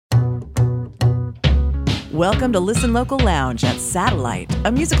Welcome to Listen Local Lounge at Satellite,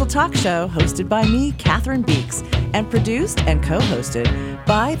 a musical talk show hosted by me, Catherine Beeks, and produced and co-hosted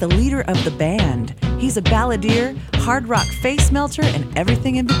by the leader of the band. He's a balladeer, hard rock face melter, and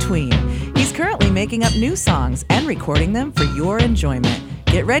everything in between. He's currently making up new songs and recording them for your enjoyment.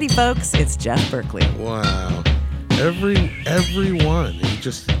 Get ready, folks. It's Jeff Berkeley. Wow. Everyone.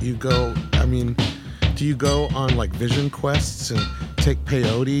 You go, I mean, do you go on like vision quests and take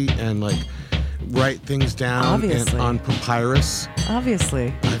peyote and like write things down on papyrus?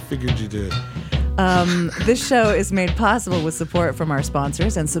 Obviously. I figured you did. This show is made possible with support from our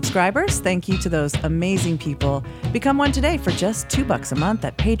sponsors and subscribers. Thank you to those amazing people. Become one today for just $2 a month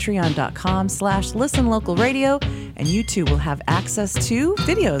at patreon.com/listenlocalradio, and you too will have access to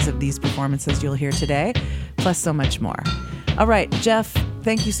videos of these performances you'll hear today, plus so much more. All right, Jeff,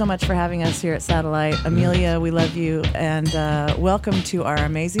 thank you so much for having us here at Satellite. Amelia, we love you, and welcome to our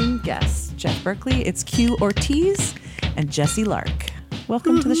amazing guests, Jeff Berkeley. It's Q Ortiz and Jesse Lark.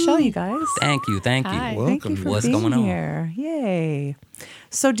 Welcome to the show, you guys. Thank you. Hi. Welcome. Thank you for What's being going on? here. Yay.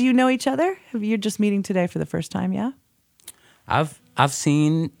 So do you know each other? You're just meeting today for the first time, yeah? I've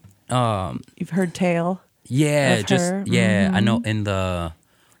seen You've heard tale? yeah, Of just her? yeah, I know in the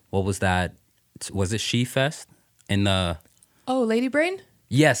what was that? Was it She Fest? In the Oh, Lady Brain?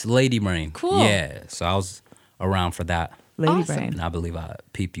 Yes, Lady Brain. Cool. Yeah. So I was around for that. Lady Awesome. Brain. And I believe I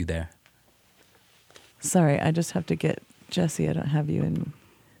peeped you there. Sorry, I just have to get Jesse. I don't have you in.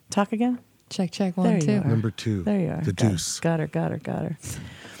 Talk again? Check, There one, you two. are. Number 2. There you are. The Deuce. Got her.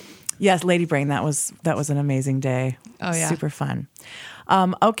 Yes, Lady Brain. That was an amazing day. Oh, yeah. Super fun.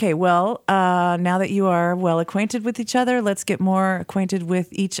 Okay, well, now that you are well acquainted with each other, let's get more acquainted with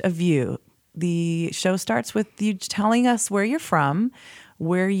each of you. The show starts with you telling us where you're from,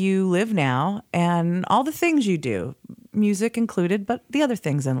 where you live now, and all the things you do, music included, but the other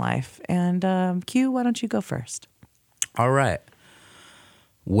things in life. And Q, why don't you go first? All right.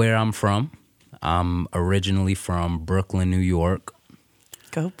 Where I'm from. I'm originally from Brooklyn, New York.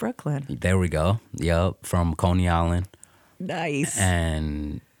 Go Brooklyn. There we go. Yep, from Coney Island. Nice.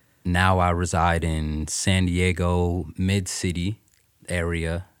 And now I reside in San Diego Mid-City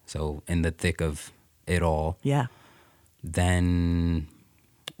area, so in the thick of it all. Yeah. Then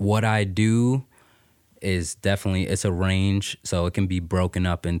what I do is definitely, it's a range, so it can be broken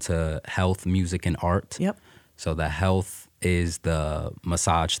up into health, music, and art. Yep. So the health is the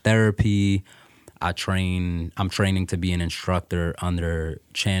massage therapy. I'm training to be an instructor under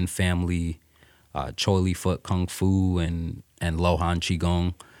Chan Family, Choi Li Foot Kung Fu and Lohan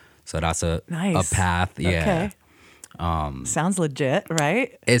Qigong. So that's a Nice. path. Yeah. Okay. Sounds legit,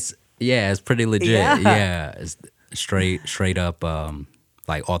 right? It's pretty legit. Yeah. Yeah. It's straight up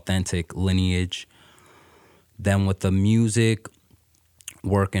like authentic lineage. Then with the music,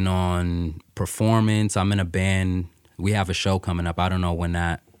 working on performance. I'm in a band. We have a show coming up. I don't know when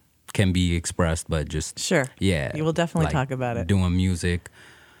that can be expressed, but just Sure. yeah. You will definitely like, talk about it. Doing music,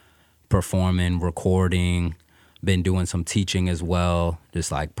 performing, recording, been doing some teaching as well,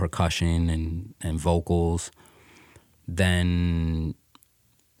 just like percussion and vocals. Then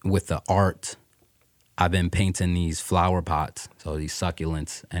with the art, I've been painting these flower pots, so these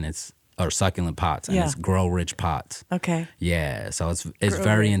succulents, or succulent pots, and Yeah. it's grow rich pots. Okay. Yeah, so it's Grow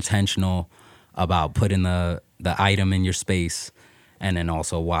very rich. intentional about putting the item in your space, and then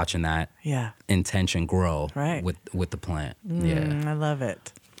also watching that Yeah. intention grow Right. with the plant. Yeah, I love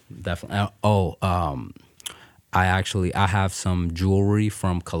it. definitely. I have some jewelry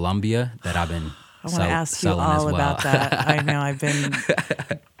from Colombia that I've been I want to ask you selling as all well. about that. I know I've been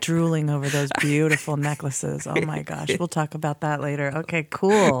drooling over those beautiful necklaces. Oh my gosh. We'll talk about that later. Okay,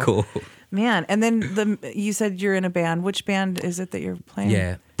 cool. Cool. Man, and then you said you're in a band. Which band is it that you're playing?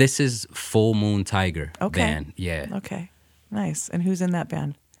 Yeah, this is Full Moon Tiger Okay. band. Yeah, Okay. Nice. And who's in that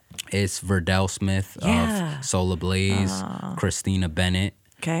band? it's Verdell Smith Yeah. of Solar Blaze, Christina Bennett.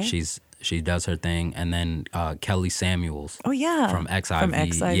 Okay. She does her thing, and then Kelly Samuels. Oh yeah. From XIV. From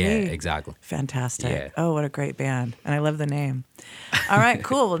XIV. Yeah, exactly. Fantastic. Yeah. Oh, what a great band. And I love the name. All right,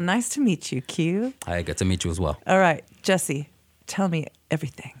 cool. Well, nice to meet you, Q. I get to meet you as well. All right, Jesse, tell me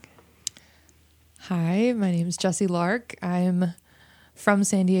everything. Hi, my name is Jessie Lark. I'm from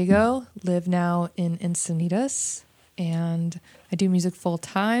San Diego, live now in Encinitas, and I do music full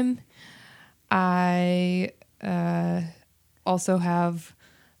time. I also have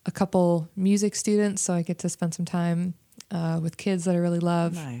a couple music students, so I get to spend some time with kids that I really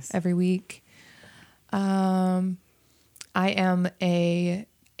love Nice. every week. I am a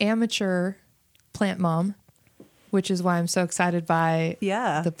amateur plant mom, which is why I'm so excited by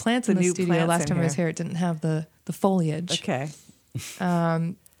Yeah, the plants the in the new studio. plants Last in time I was here. here, it didn't have the foliage. Okay.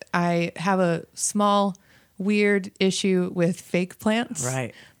 I have a small weird issue with fake plants.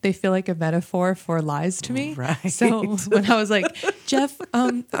 Right. They feel like a metaphor for lies to me. Right. So when I was like, Jeff,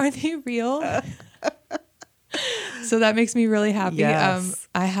 are they real? So that makes me really happy. Yes.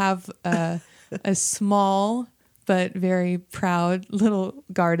 I have a small but very proud little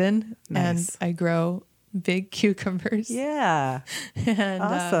garden. Nice. And I grow big cucumbers. Yeah. And,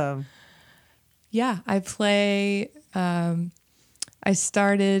 Awesome. yeah, I play. I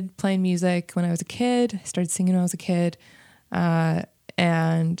started playing music when I was a kid. I started singing when I was a kid.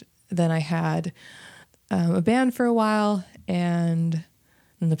 And then I had a band for a while, and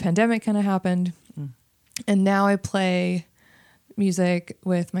then the pandemic kind of happened. And now I play music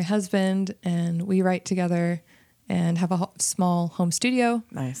with my husband, and we write together and have a small home studio.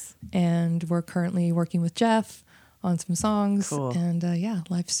 Nice. And we're currently working with Jeff on some songs. Cool. And yeah,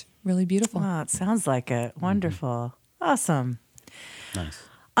 life's really beautiful. Oh, it sounds like it. Wonderful. Awesome. Nice.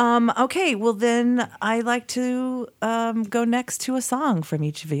 Okay, well then I like to go next to a song from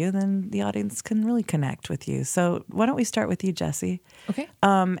each of you. Then the audience can really connect with you. So why don't we start with you, Jessie? Okay.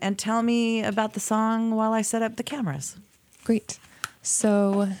 And tell me about the song while I set up the cameras. Great.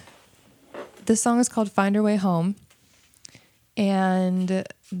 So this song is called Find Our Way Home. And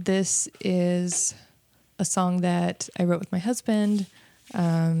this is a song that I wrote with my husband.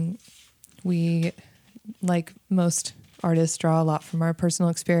 We, like most artists, draw a lot from our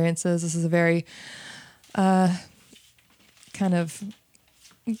personal experiences. This is a very kind of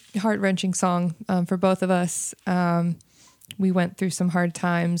heart-wrenching song for both of us. We went through some hard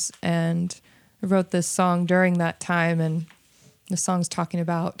times, and I wrote this song during that time, and the song's talking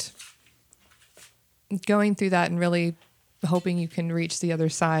about going through that and really hoping you can reach the other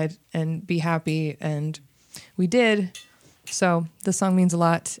side and be happy, and we did. So the song means a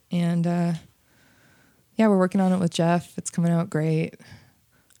lot, and yeah, we're working on it with Jeff. It's coming out great.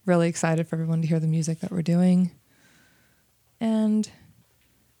 Really excited for everyone to hear the music that we're doing. And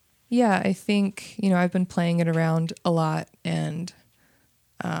yeah, I think, I've been playing it around a lot, and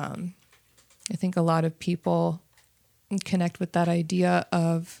I think a lot of people connect with that idea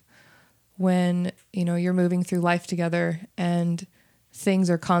of when, you're moving through life together and things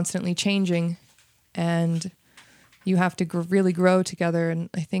are constantly changing and you have to really grow together. And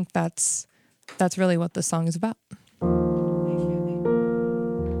I think that's really what the song is about.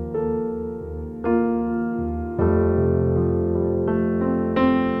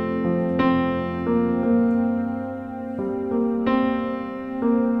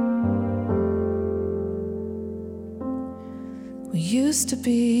 We used to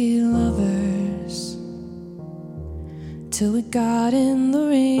be lovers till we got in the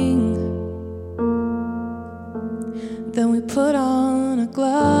ring. Then we put on our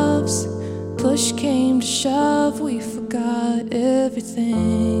gloves. Push came to shove, we forgot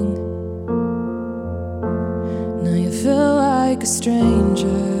everything. Now you feel like a stranger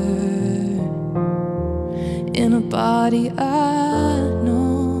in a body I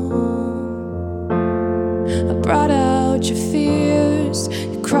know. I brought out your fears,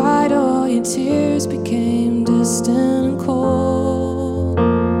 you cried, all your tears became distant and cold.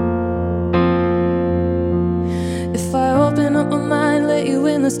 If I open up my mind, let you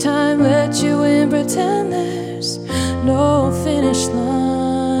in this time, let you in, pretend there's no finish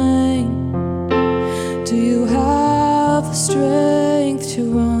line. Do you have the strength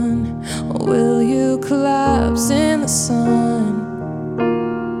to run, or will you collapse in the sun?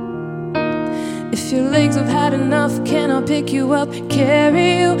 If your legs have had enough, can I pick you up,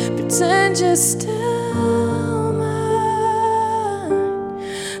 carry you, pretend you're still mine?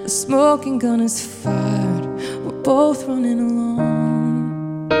 The smoking gun is fired, we're both running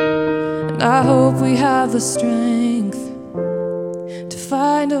alone, and I hope we have the strength to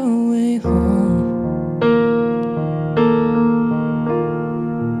find a way home.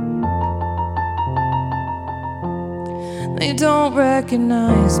 They don't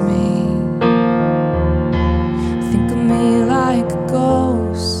recognize me, think of me like a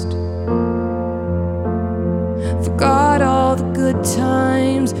ghost. Forgot all the good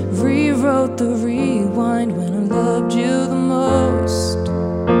times, rewrote the rewind when I loved you the most.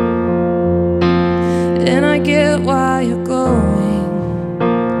 And I get why you're going,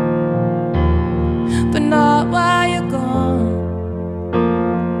 but not why you're gone.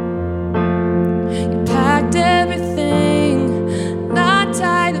 You packed everything, not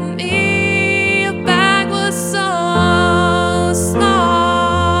tied to me. Your bag was so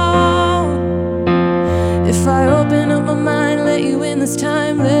small. If I open up my mind, let you in this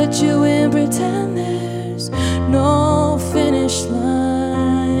time, let you in, pretend there's no finish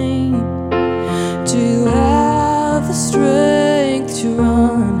line. Do you have the strength to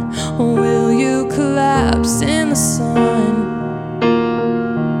run, or will you collapse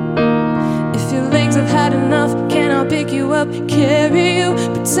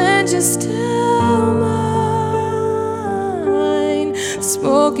still mine. The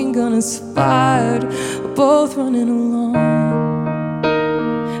smoking gun is fired, we're both running alone.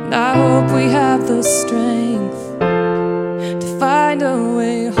 And I hope we have the strength to find a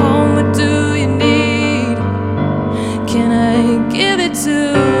way home. What do you need? Can I give it to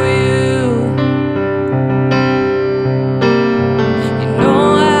you?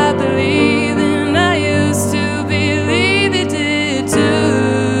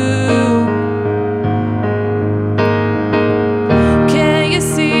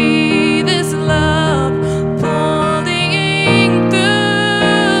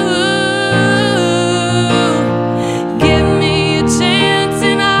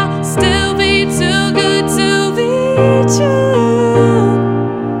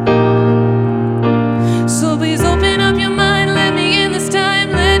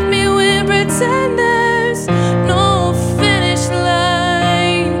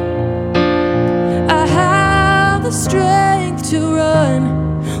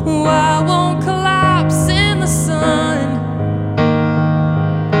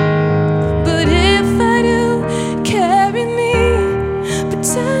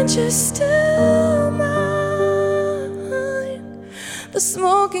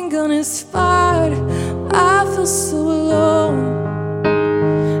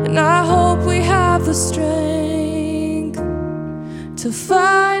 To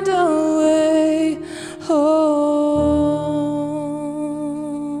find a way home.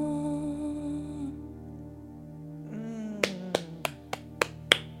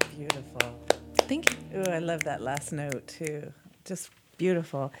 Beautiful. Thank you. Ooh, I love that last note too. Just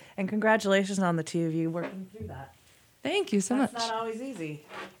beautiful. And congratulations on the two of you working through that. Thank you so much. It's not always easy.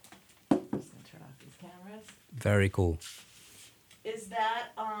 I'm just gonna turn off these cameras. Very cool. Is that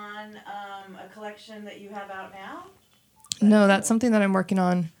on a collection that you have out now? No, that's something that I'm working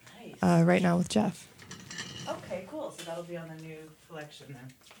on right now with Jeff. Okay, cool. So that'll be on the new collection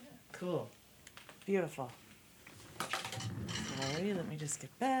then. Yeah. Cool. Beautiful. Sorry, let me just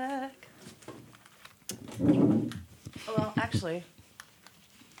get back. Oh, well, actually,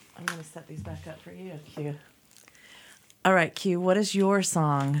 I'm going to set these back up for you, Q. All right, Q, what is your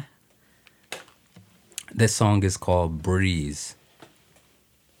song? This song is called Breeze.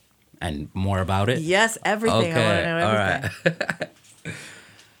 And more about it? Yes, everything. Okay, I want to know everything.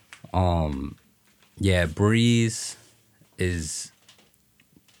 All right. Yeah, Breeze is...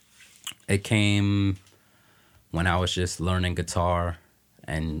 It came when I was just learning guitar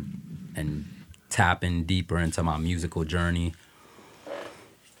and tapping deeper into my musical journey,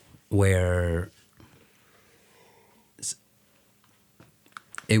 where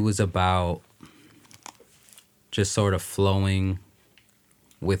it was about just sort of flowing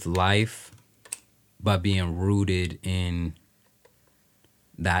with life, but being rooted in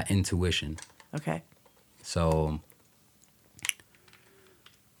that intuition. Okay. So,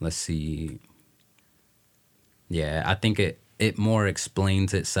 let's see. Yeah, I think it more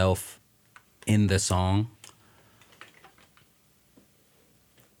explains itself in the song.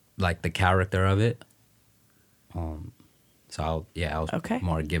 Like the character of it. So I'll okay.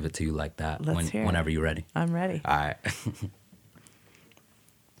 more give it to you like that whenever you're ready. I'm ready. All right.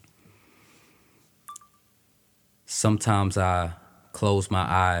 Sometimes I close my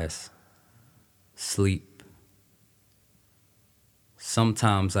eyes, sleep.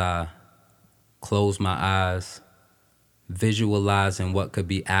 Sometimes I close my eyes, visualizing what could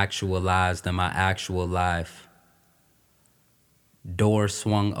be actualized in my actual life. Door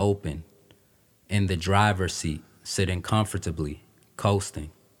swung open, in the driver's seat, sitting comfortably,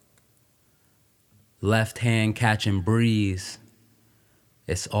 coasting. Left hand catching breeze,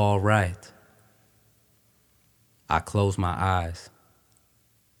 it's all right. I close my eyes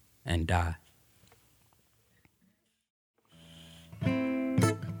and die.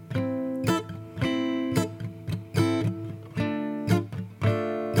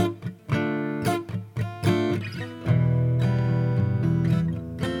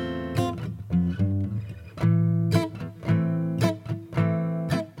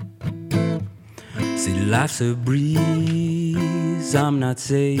 See, life's a breeze, I'm not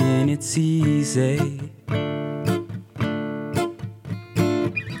saying it's easy.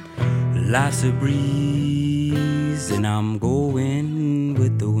 Life's a breeze and I'm going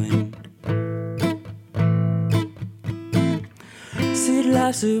with the wind. See,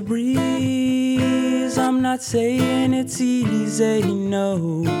 life's a breeze, I'm not saying it's easy,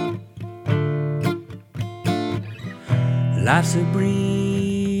 no. Life's a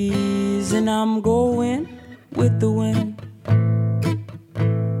breeze and I'm going with the wind.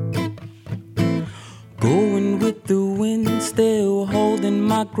 Going with the wind, still holding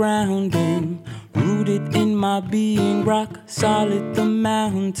my my grounding, rooted in my being, rock solid the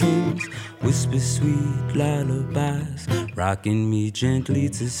mountains, whisper sweet lullabies, rocking me gently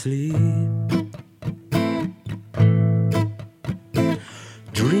to sleep.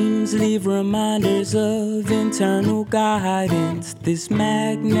 Dreams leave reminders of internal guidance. This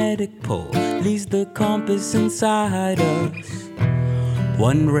magnetic pole leads the compass inside us.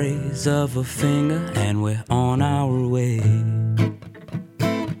 One raise of a finger and we're on our way.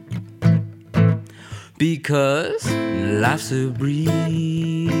 Because life's a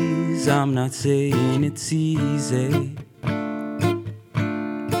breeze, I'm not saying it's easy.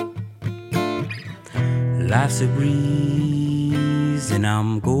 Life's a breeze and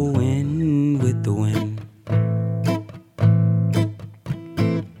I'm going with the wind.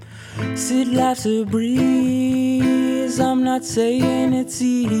 Said life's a breeze, I'm not saying it's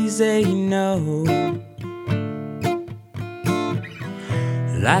easy, no.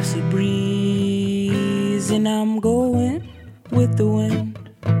 Life's a breeze and I'm going with the wind.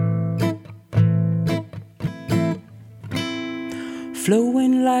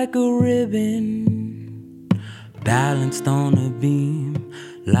 Flowing like a ribbon, balanced on a beam,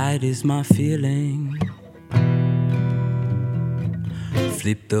 light is my feeling.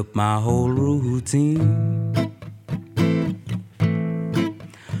 Flipped up my whole routine.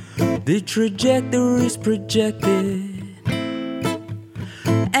 The trajectory is projected,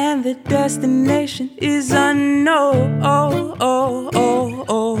 and the destination is unknown.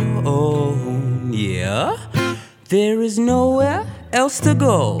 Yeah, there is nowhere else to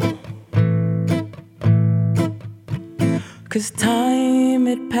go. 'Cause time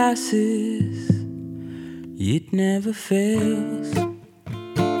it passes, it never fails.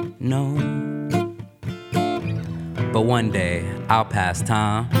 No. But one day I'll pass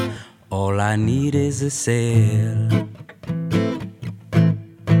time. All I need is a sail.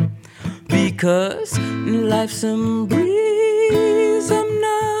 Because life's a breeze, I'm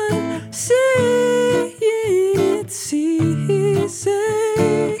not saying it's easy.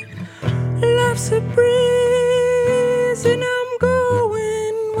 Life's a breeze and I'm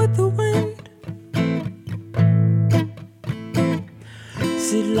going with the wind.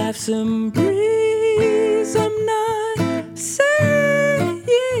 See, life's a breeze, I'm not saying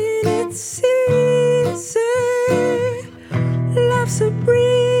it's easy. Life's a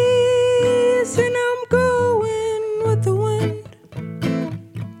breeze and I'm going with the wind.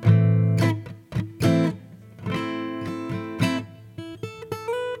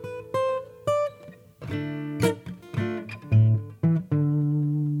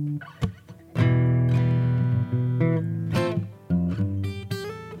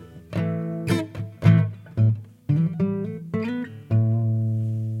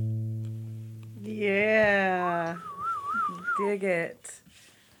 Yeah. Dig it.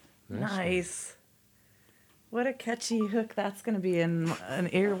 Nice. What a catchy hook that's going to be in an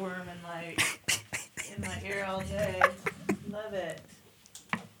earworm in my ear all day. Love it.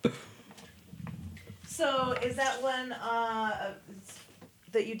 So is that one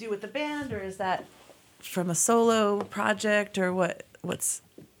that you do with the band, or is that from a solo project, or what's?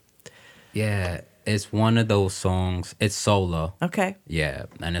 Yeah, it's one of those songs. It's solo. Okay. Yeah,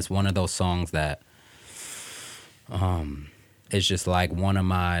 and it's one of those songs that it's just like one of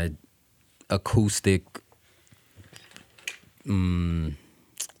my acoustic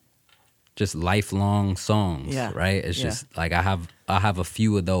just lifelong songs, Yeah. right? It's just like I have a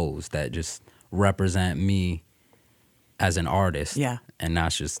few of those that just represent me as an artist. Yeah. And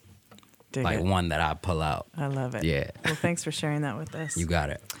that's just Dig like it. one that I pull out. I love it. Yeah. Well, thanks for sharing that with us. You got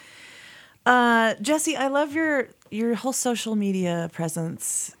it. Jesse, I love your whole social media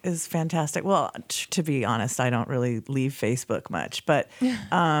presence is fantastic. Well, to be honest, I don't really leave Facebook much, but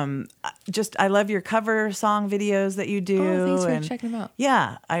I love your cover song videos that you do. Oh, thanks for checking them out.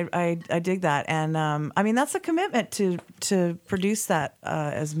 Yeah, I dig that, and I mean that's a commitment to produce that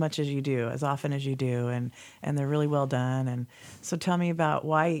as much as you do, as often as you do, and they're really well done. And so, tell me about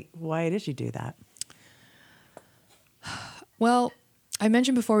why it is you do that. Well, I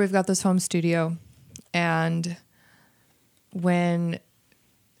mentioned before we've got this home studio, and when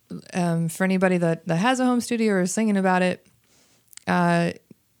for anybody that has a home studio or is thinking about it,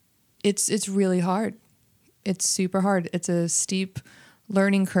 it's really hard. It's super hard. It's a steep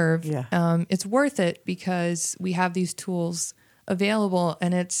learning curve. Yeah. It's worth it because we have these tools available,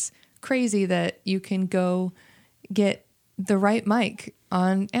 and it's crazy that you can go get the right mic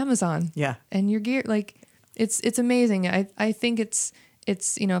on Amazon. Yeah. And your gear, like it's amazing. I think it's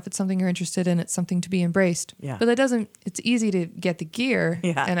if it's something you're interested in, it's something to be embraced. Yeah. But it's easy to get the gear.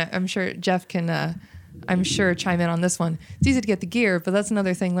 Yeah. And I'm sure Jeff can I'm sure, chime in on this one. It's easy to get the gear, but that's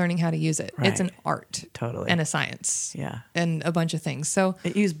another thing, learning how to use it. Right. It's an art. Totally. And a science. Yeah. And a bunch of things. So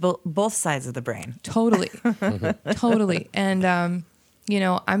it used both sides of the brain. Totally. Totally. And,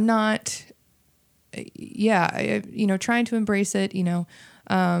 I'm not, trying to embrace it,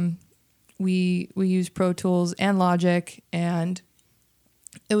 we use Pro Tools and Logic, and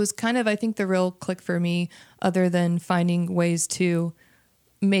it was kind of, I think, the real click for me, other than finding ways to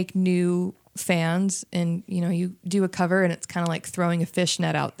make new fans. And, you do a cover and it's kind of like throwing a fish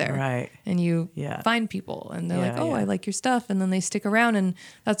net out there. Right. And you find people and they're like, oh, I like your stuff. And then they stick around. And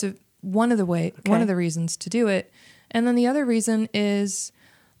that's one of the reasons to do it. And then the other reason is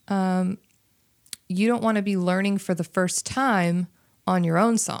you don't want to be learning for the first time on your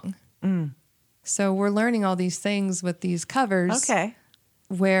own song. Mm. So we're learning all these things with these covers. Okay.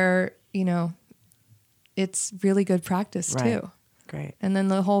 Where, it's really good practice too. Great. And then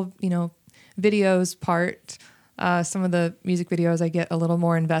the whole, videos part, some of the music videos I get a little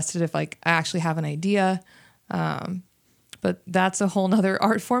more invested if like I actually have an idea. But that's a whole nother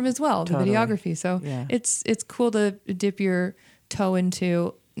art form as well, the videography. So it's cool to dip your toe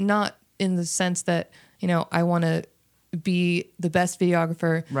into, not in the sense that, I want to be the best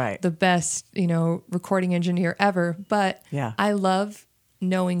videographer, the best, recording engineer ever. But I love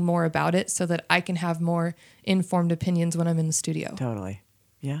knowing more about it so that I can have more informed opinions when I'm in the studio. Totally.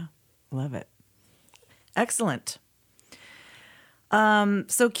 Yeah. Love it. Excellent.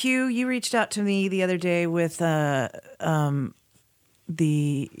 So Q, you reached out to me the other day with the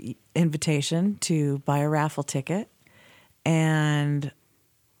invitation to buy a raffle ticket. And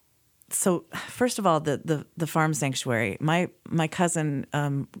so first of all, the farm sanctuary, my cousin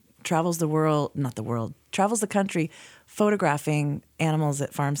travels the country photographing animals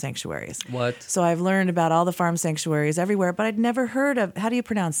at farm sanctuaries. What? So I've learned about all the farm sanctuaries everywhere, but I'd never heard of, how do you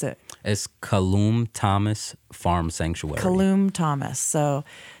pronounce it? It's Kaloum Thomas Farm Sanctuary. Kaloum Thomas. So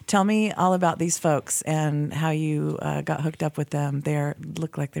tell me all about these folks and how you got hooked up with them. They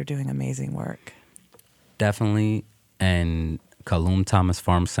look like they're doing amazing work. Definitely. And Kaloum Thomas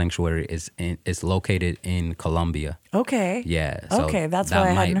Farm Sanctuary is located in Colombia. Okay. Yeah. So okay, that's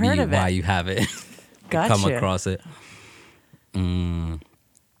why I hadn't heard of it. Why you haven't come across it.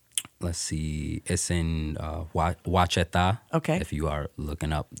 Let's see. It's in Ouachita. Okay. If you are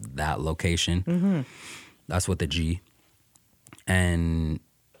looking up that location, that's with the G. And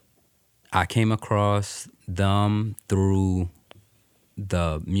I came across them through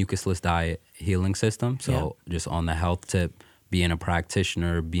the mucusless diet healing system. So just on the health tip, being a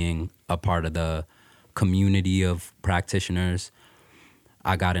practitioner, being a part of the community of practitioners,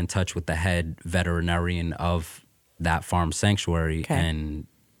 I got in touch with the head veterinarian of that farm sanctuary and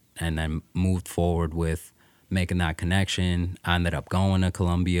then moved forward with making that connection. I ended up going to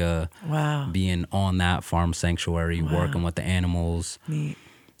Colombia, being on that farm sanctuary, working with the animals,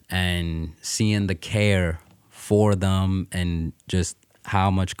 and seeing the care for them and just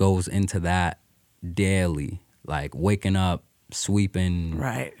how much goes into that daily, like waking up, sweeping,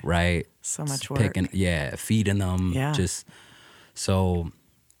 right? So much work. Feeding them, just so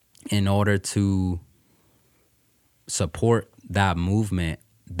in order to support that movement,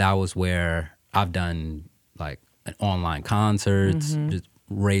 that was where I've done like online concerts, just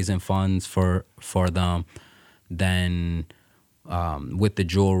raising funds for them. Then with the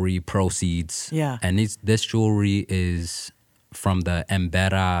jewelry proceeds, and this jewelry is from the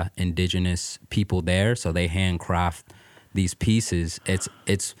Embera indigenous people there, so they handcraft these pieces.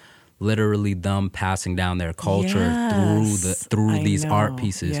 It's literally them passing down their culture through these art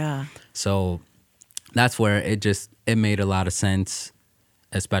pieces. So that's where it made a lot of sense,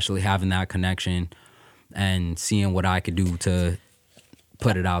 especially having that connection and seeing what I could do to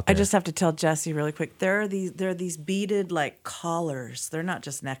put it out there. I just have to tell Jesse really quick. There are these beaded like collars. They're not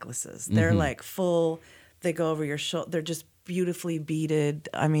just necklaces. They're like full. They go over your shoulder. They're just beautifully beaded.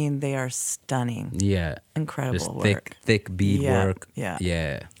 I mean, they are stunning. Yeah. Incredible just work. Thick bead work.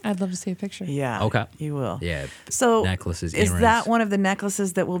 Yeah. I'd love to see a picture. Yeah. Okay. You will. Yeah. So necklaces, is earrings. that one of the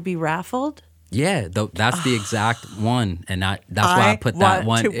necklaces that will be raffled? Yeah, that's the exact one, and that's why I put that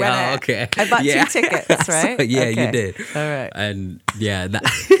one. Yeah, okay. I bought 2 tickets, right? So, yeah, okay. you did. All right. And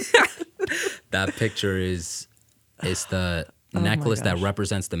that picture is the necklace that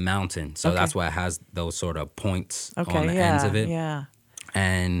represents the mountain. So that's why it has those sort of points on the ends of it. Yeah.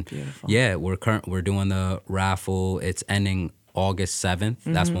 And beautiful. We're doing the raffle. It's ending August 7th.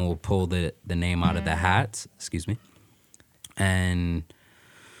 That's when we'll pull the name out of the hats. Excuse me. And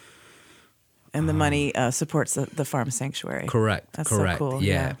And the money supports the farm sanctuary. Correct. That's correct. so cool.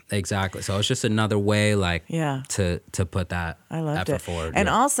 Yeah, exactly. So it's just another way, like, to put that effort forward. And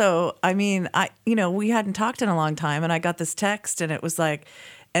also, I mean, we hadn't talked in a long time, and I got this text, and it was like,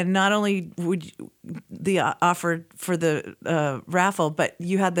 and not only would the offer for the raffle, but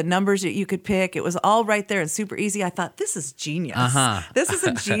you had the numbers that you could pick. It was all right there and super easy. I thought, this is genius. This is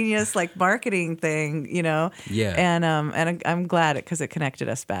a genius like marketing thing, Yeah. And I'm glad because it connected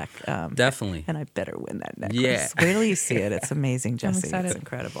us back. Definitely. And I better win that necklace. Yeah. Wait till you see it. It's amazing, Jesse. I'm excited. It's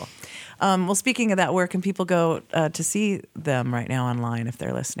incredible. Well, speaking of that, where can people go to see them right now online if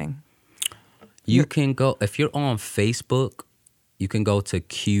they're listening? You can go, if you're on Facebook, you can go to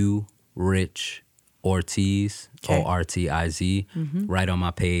Q Rich Ortiz, Ortiz. Right on my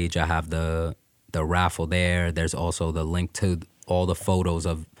page, I have the raffle there. There's also the link to all the photos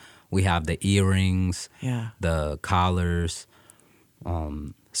of, we have the earrings, the collars.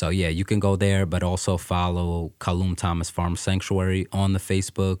 So yeah, you can go there, but also follow Kaloum Thomas Farm Sanctuary on the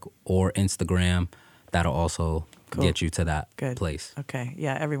Facebook or Instagram. That'll also get you to that place. Okay.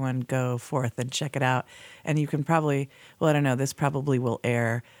 Yeah, everyone go forth and check it out. And you can probably, I don't know, this probably will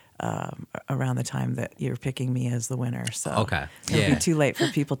air around the time that you're picking me as the winner. So it'll be too late for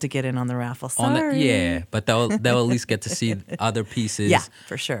people to get in on the raffle. Sorry. But they'll at least get to see other pieces. Yeah,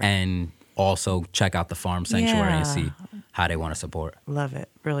 for sure. And also check out the farm sanctuary and see how they want to support. Love it.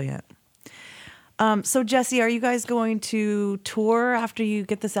 Brilliant. So, Jesse, are you guys going to tour after you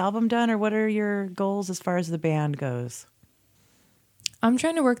get this album done, or what are your goals as far as the band goes? I'm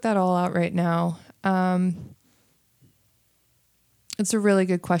trying to work that all out right now. It's a really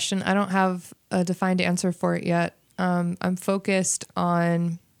good question. I don't have a defined answer for it yet. I'm focused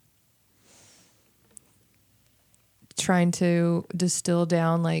on trying to distill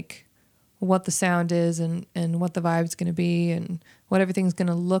down like what the sound is and what the vibe's going to be and what everything's going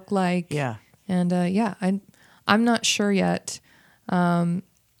to look like. Yeah. And I'm not sure yet. I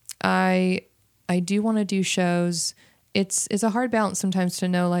do want to do shows. It's a hard balance sometimes to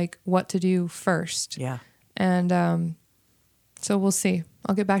know like what to do first. Yeah. And so we'll see.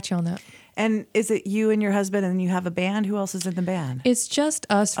 I'll get back to you on that. And is it you and your husband and you have a band? Who else is in the band? It's just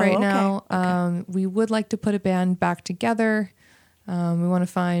us right now. Okay. We would like to put a band back together. We want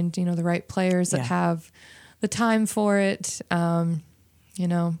to find, the right players that have the time for it.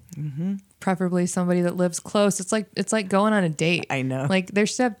 Preferably somebody that lives close. It's like going on a date. I know. Like they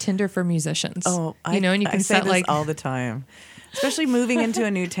should have Tinder for musicians. Oh, and you can I say set this like all the time. Especially moving into a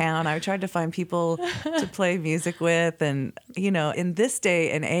new town, I tried to find people to play music with. And, in this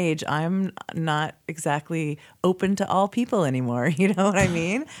day and age, I'm not exactly open to all people anymore. You know what I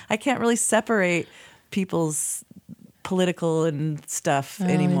mean? I can't really separate people's political and stuff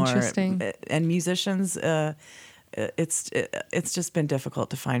anymore. Interesting. And musicians, it's just been difficult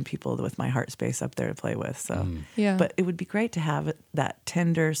to find people with my heart space up there to play with. So, but it would be great to have that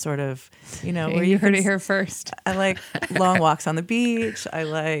tender sort of, where you heard it here first. I like long walks on the beach. I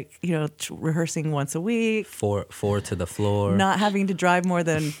like, rehearsing once a week. Four to the floor. Not having to drive more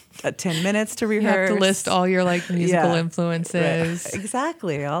than 10 minutes to rehearse. You have to list all your like musical influences. Right.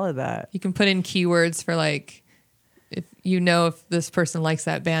 Exactly. All of that. You can put in keywords for like, if this person likes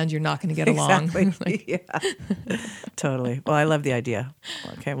that band, you're not going to get along. Exactly. Totally. Well, I love the idea.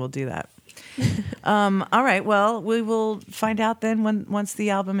 Okay, we'll do that. All right. Well, we will find out then once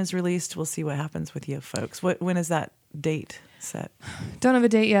the album is released. We'll see what happens with you folks. When is that date set? Don't have a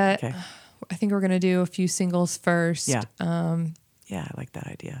date yet. Okay. I think we're going to do a few singles first. Yeah. I like that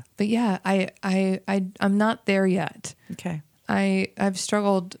idea. But yeah, I'm not there yet. Okay. I've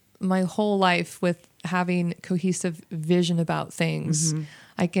struggled my whole life with having cohesive vision about things.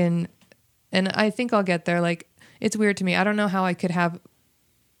 And I think I'll get there. Like, it's weird to me. I don't know how I could have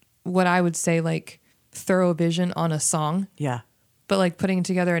what I would say like thorough vision on a song. Yeah. But like putting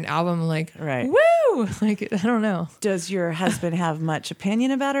together an album, like, right. Woo! Like, I don't know. Does your husband have much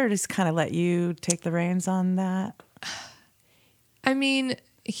opinion about it, or just kind of let you take the reins on that? I mean,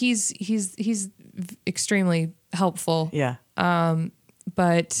 he's extremely helpful. Yeah.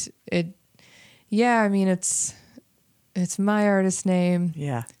 But it's my artist name.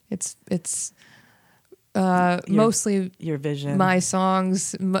 Yeah. It's mostly your vision, my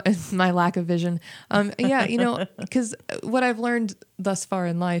songs, my lack of vision. Because what I've learned thus far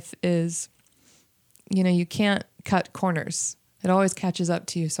in life is, you can't cut corners. It always catches up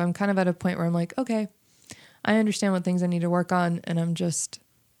to you. So I'm kind of at a point where I'm like, okay, I understand what things I need to work on, and I'm just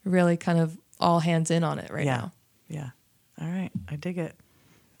really kind of all hands in on it right now. Yeah. All right. I dig it.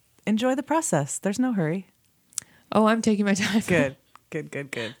 Enjoy the process. There's no hurry. Oh, I'm taking my time.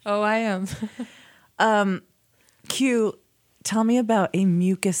 Good. Oh, I am. Q, tell me about a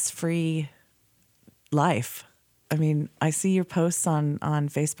mucus-free life. I mean, I see your posts on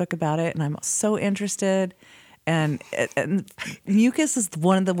Facebook about it, and I'm so interested. And mucus is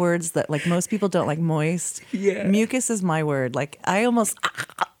one of the words that, like, most people don't like moist. Yeah. Mucus is my word. Like, I almost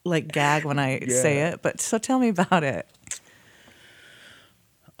like gag when I say it. But so tell me about it.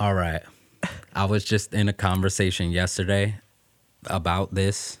 All right. I was just in a conversation yesterday about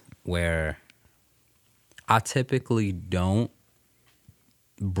this where I typically don't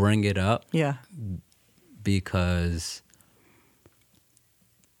bring it up. Yeah. Because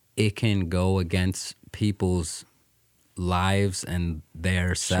it can go against people's lives and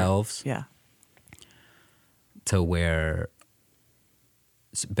their selves. Yeah. To where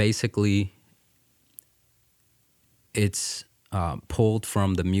basically it's pulled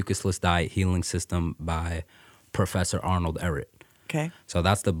from the Mucusless Diet Healing System by Professor Arnold Ehret. Okay. So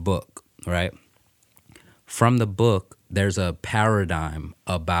that's the book, right? From the book, there's a paradigm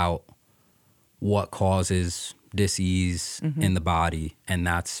about what causes disease in the body, and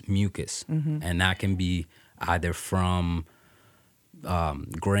that's mucus. And that can be either from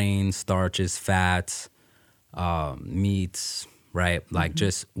grains, starches, fats, meats, right? Like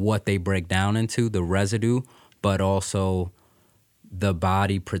just what they break down into, the residue, but also the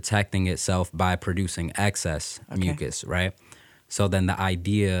body protecting itself by producing excess mucus, right? So then the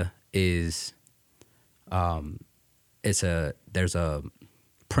idea is there's a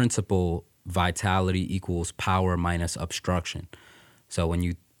principle, vitality equals power minus obstruction. So when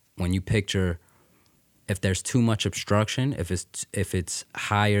you picture, if there's too much obstruction, if it's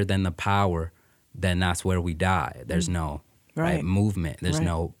higher than the power, then that's where we die. There's no right movement. There's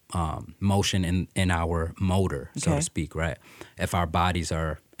no motion in our motor, so to speak, right? If our bodies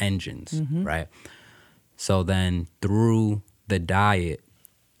are engines, right? So then through the diet,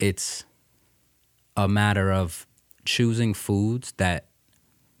 it's a matter of choosing foods that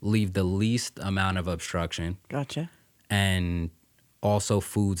leave the least amount of obstruction. Gotcha. And also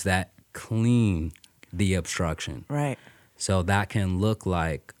foods that clean the obstruction. Right. So that can look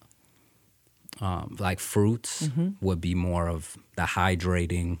like fruits would be more of the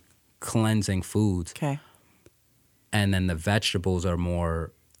hydrating, cleansing foods. Okay. And then the vegetables are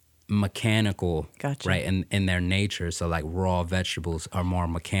more mechanical, Gotcha. right, in their nature. So like raw vegetables are more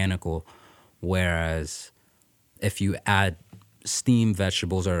mechanical, whereas if you add steamed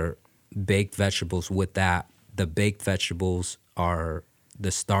vegetables or baked vegetables with that, the baked vegetables are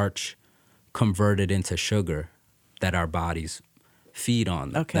the starch converted into sugar that our bodies feed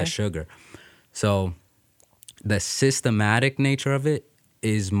on, that sugar. So the systematic nature of it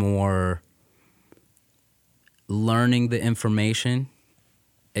is more learning the information,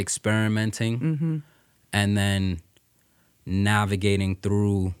 experimenting, and then navigating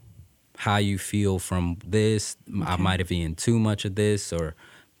through how you feel from this. I might have eaten too much of this, or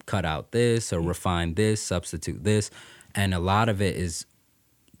cut out this, or refine this, substitute this. And a lot of it is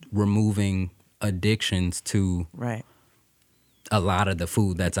removing addictions to a lot of the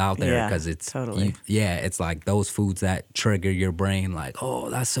food that's out there, because it's it's like those foods that trigger your brain, like,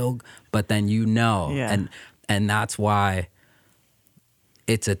 oh, that's so, but then and that's why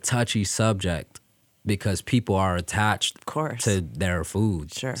it's a touchy subject, because people are attached, of course, to their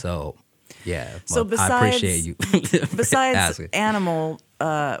food. Sure. So so besides, I appreciate you. Besides animal,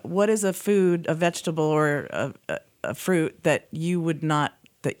 what is a food, a vegetable, or a fruit that you would not,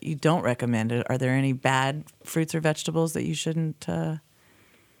 that you don't recommend? Are there any bad fruits or vegetables that you shouldn't, that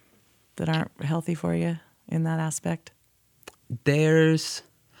aren't healthy for you in that aspect? There's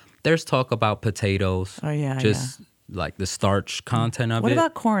talk about potatoes. Oh yeah, just like the starch content of it. What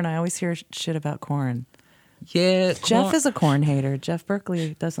about corn? I always hear shit about corn. Yeah, Jeff is a corn hater. Jeff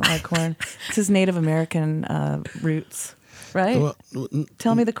Berkeley doesn't like corn. It's his Native American roots, right? Well,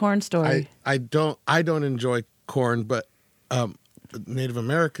 tell me the corn story. I don't enjoy corn, but Native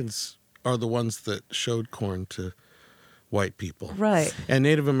Americans are the ones that showed corn to white people, right? And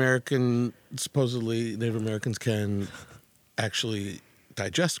supposedly Native Americans can actually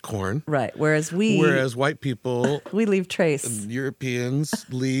digest corn, right? Whereas white people, we leave trace. Europeans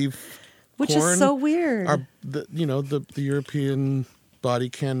leave. Which corn. Is so weird. The European body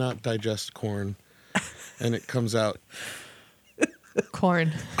cannot digest corn, and it comes out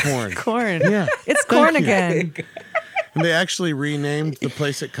corn. Yeah, it's corn again. And they actually renamed the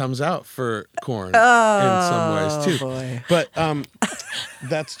place it comes out for corn in some ways too. Boy. But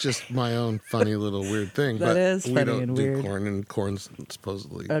that's just my own funny little weird thing. That but is we funny don't and do weird. corn, and corn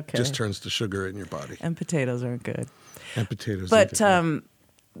supposedly just turns to sugar in your body. And potatoes aren't good. And potatoes. But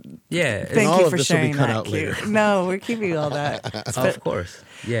yeah, thank all you of for this will be sharing cut that. out later. No, we're keeping all that. Of course.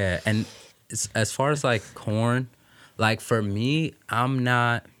 Yeah, and as far as like corn, like for me, I'm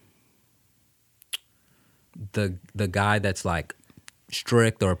not the guy that's like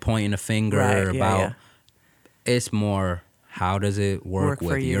strict or pointing a finger about. It's more, how does it work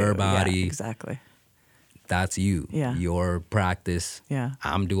with your body? Yeah, exactly. That's you. Yeah. Your practice. Yeah.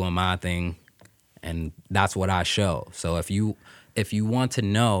 I'm doing my thing, and that's what I show. So if you want to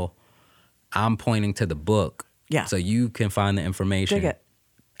know, I'm pointing to the book. Yeah. So you can find the information. Dig it.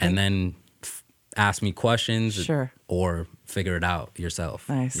 And then ask me questions. Sure. Or figure it out yourself.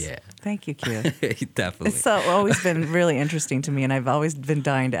 Nice. Yeah. Thank you, Q. Definitely. It's always been really interesting to me, and I've always been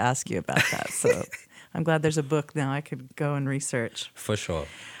dying to ask you about that. So I'm glad there's a book now I could go and research. For sure.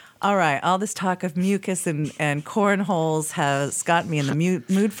 All right. All this talk of mucus and cornholes has got me in the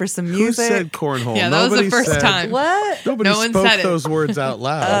mood for some music. Who said cornhole? Yeah, that was the first time. What? Nobody No one spoke said it. those words out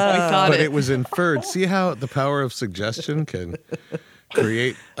loud, thought but it. it was inferred. See how the power of suggestion can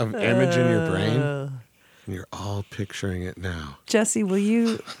create an image in your brain? And you're all picturing it now. Jesse, will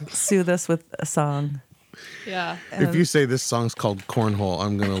you soothe us with a song? Yeah. If you say this song's called Cornhole,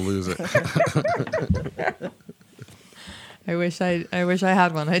 I'm going to lose it. I wish I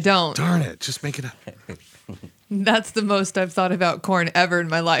had one. I don't. Darn it. Just make it up. That's the most I've thought about corn ever in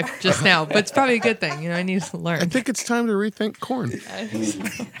my life just now. But it's probably a good thing. I need to learn. I think it's time to rethink corn.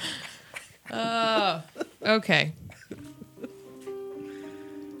 Okay.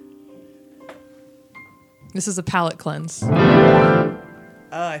 This is a palate cleanse. Oh,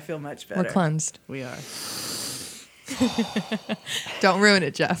 I feel much better. We're cleansed. We are. Don't ruin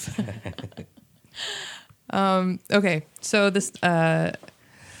it, Jeff. Okay, so this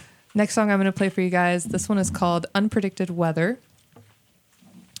next song I'm going to play for you guys, this one is called Unpredicted Weather.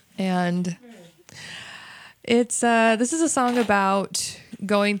 And it's this is a song about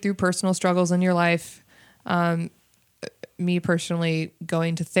going through personal struggles in your life. Me personally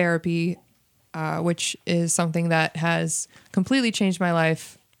going to therapy, which is something that has completely changed my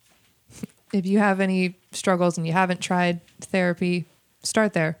life. If you have any struggles and you haven't tried therapy,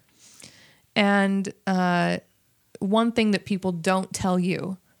 start there. And one thing that people don't tell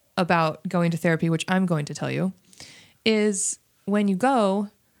you about going to therapy, which I'm going to tell you, is when you go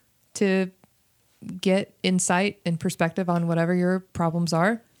to get insight and perspective on whatever your problems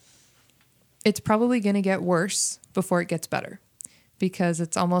are, it's probably going to get worse before it gets better. Because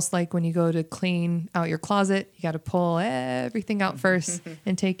it's almost like when you go to clean out your closet, you got to pull everything out first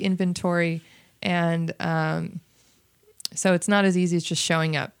and take inventory. And so it's not as easy as just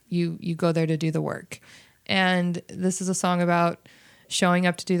showing up. You go there to do the work. And this is a song about showing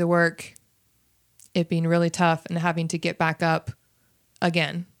up to do the work, it being really tough, and having to get back up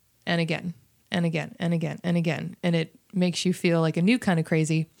again and again and again and again and again. And it makes you feel like a new kind of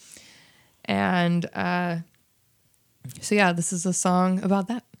crazy. And so yeah, this is a song about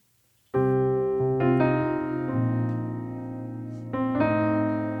that.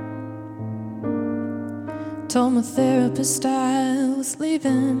 Told my therapist I was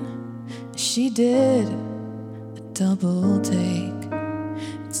leaving. She did a double take.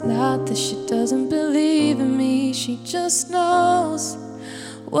 It's not that she doesn't believe in me, she just knows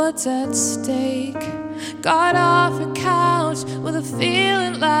what's at stake. Got off her couch with a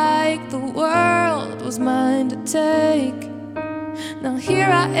feeling like the world was mine to take. Now here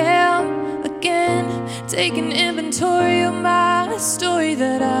I am again, taking inventory of my story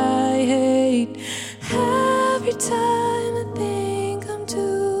that I hate. Every time I think I'm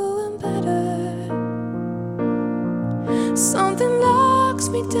doing better, something knocks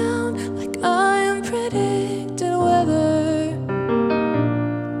me down like I am predicted weather.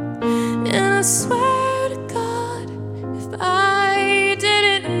 And I swear to God, if I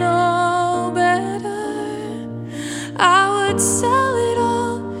didn't know better, I would sell it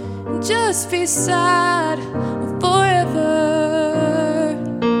all and just be sad forever.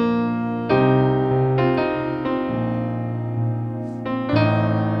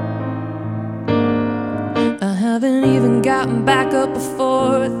 I haven't even gotten back up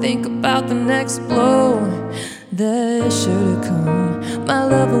before I think about the next blow that should have come. My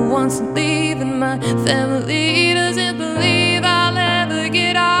lover wants to leave and my family doesn't believe I'll ever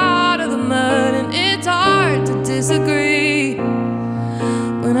get out of the mud. And it's hard to disagree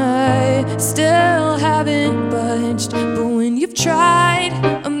when I still haven't budged. But when you've tried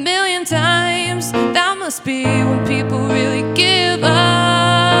a million times, that must be when people really give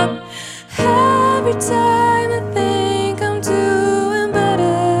up. Every time I think I'm doing better,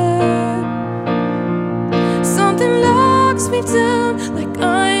 something knocks me down like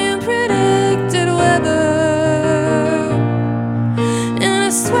I am predicted weather.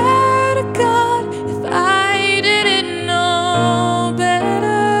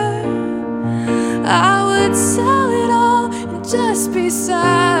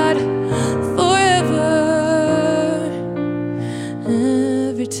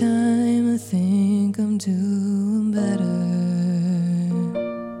 time I think I'm doing better,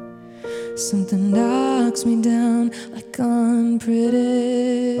 something knocks me down like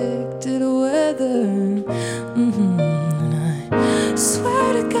unpredicted weather. And I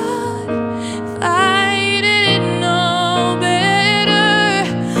swear to God, if I didn't know better,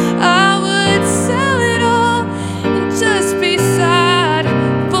 I would sell it all and just be sad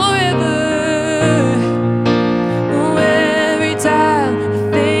forever. Oh, every time I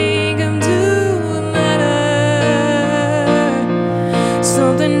think I'm doing better,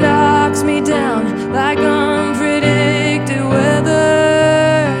 something knocks me down like unpredicted weather.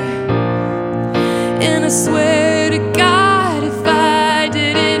 And I swear to God, if I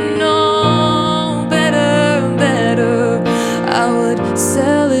didn't know better, I would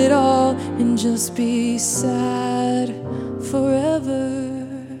sell it all and just be sad forever.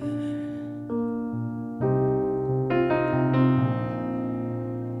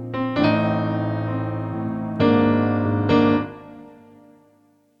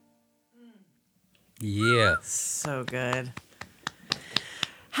 Yeah. So good.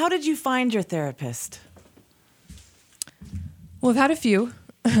 How did you find your therapist? Well, I've had a few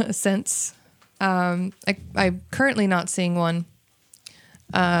since. I'm currently not seeing one,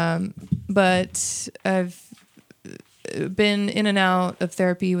 but I've been in and out of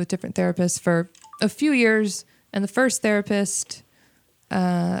therapy with different therapists for a few years. And the first therapist,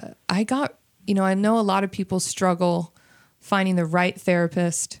 I know a lot of people struggle finding the right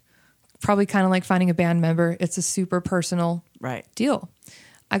therapist, probably kind of like finding a band member. It's a super personal deal.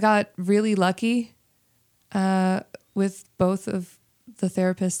 I got really lucky with both of the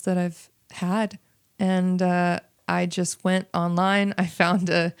therapists that I've had. And I just went online. I found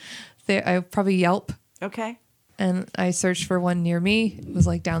I probably Yelp. Okay. And I searched for one near me. It was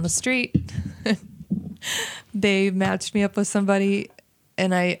like down the street. They matched me up with somebody.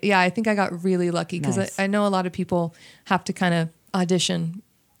 And I think I got really lucky because Nice. I know a lot of people have to kind of audition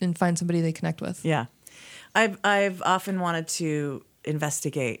and find somebody they connect with. Yeah. I've often wanted to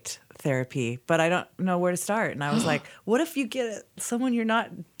investigate therapy, but I don't know where to start. And I was like, what if you get someone you're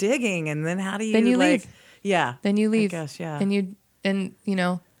not digging, and then how do you Then you leave. Yeah. Then you leave. I guess, yeah. And you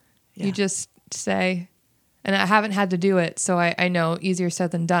Yeah. just say, and I haven't had to do it, so I know easier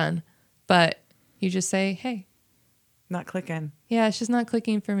said than done, but you just say, hey, Not clicking. yeah, it's just not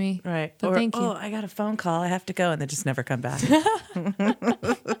clicking for me. Right. But or, thank you. oh, I got a phone call. I have to go. And they just never come back.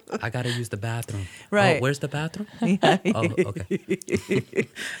 I gotta use the bathroom. Right. Oh, where's the bathroom? Yeah. Oh, okay.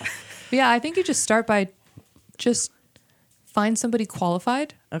 But yeah, I think you just start by just find somebody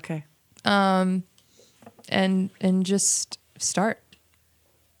qualified Okay. and just start.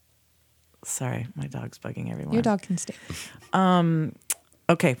 Sorry, my dog's bugging everyone. Your dog can stay.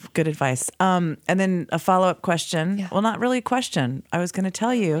 Okay, good advice. And then a follow-up question. Yeah. Well, not really a question. I was going to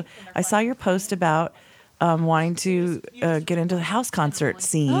tell you, I saw your post about wanting to get into the house concert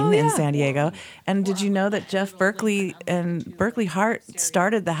scene in San Diego. And did you know that Jeff Berkeley and Berkeley Hart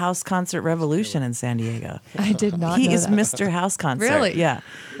started the house concert revolution in San Diego? I did not He know is that. Mr. House Concert. Really? Yeah.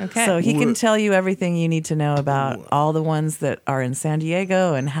 Okay. So he can tell you everything you need to know about all the ones that are in San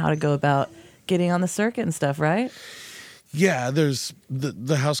Diego and how to go about getting on the circuit and stuff, right? Yeah, there's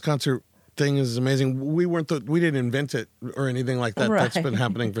the house concert thing is amazing. We didn't invent it or anything like that. Right. That's been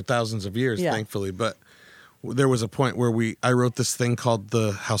happening for thousands of years, Yeah. thankfully. But there was a point where I wrote this thing called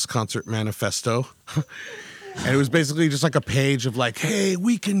the House Concert Manifesto. And it was basically just like a page of like, hey,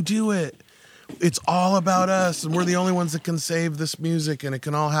 we can do it. It's all about us, and we're the only ones that can save this music, and it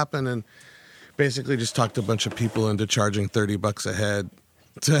can all happen. And basically just talked a bunch of people into charging $30 a head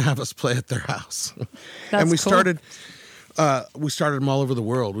to have us play at their house. That's and we cool. started them all over the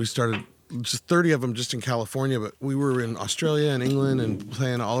world. We started just 30 of them just in California, but we were in Australia and England and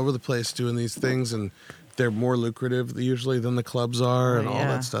playing all over the place doing these things, and they're more lucrative usually than the clubs are and all yeah.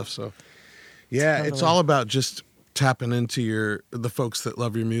 that stuff. So yeah, it's Totally. all about just tapping into the folks that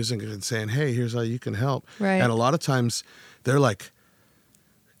love your music and saying, hey, here's how you can help. Right. And a lot of times they're like,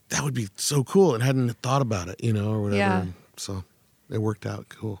 that would be so cool, and hadn't thought about it, or whatever. Yeah. And so it worked out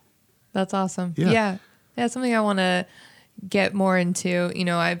cool. That's awesome. Yeah. Yeah. That's something I want to get more into.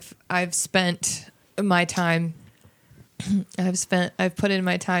 I've spent my time I've put in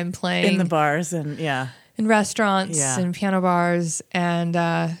my time playing In the bars and in restaurants Yeah. and piano bars, and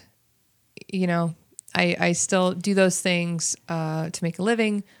I still do those things to make a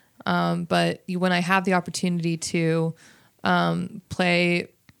living. But when I have the opportunity to play,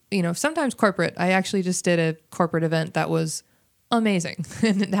 sometimes corporate. I actually just did a corporate event that was amazing,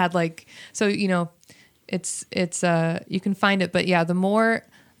 and it had it's you can find it. But yeah, the more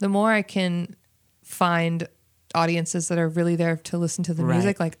I can find audiences that are really there to listen to the Right.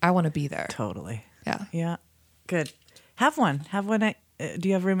 music, like I want to be there. Totally. Yeah. Yeah. Good. Have one. Have one. Do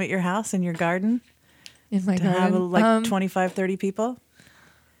you have room at your house in your garden In my to garden. have like 25, 30 people?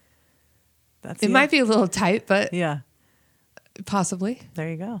 That's It might be a little tight, but Yeah. possibly. There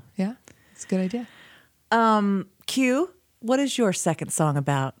you go. Yeah. It's a good idea. Q, what is your second song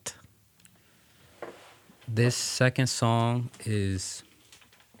about? This second song is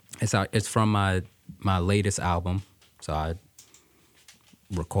it's from my latest album. So I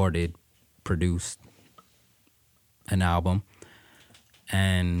recorded, produced an album,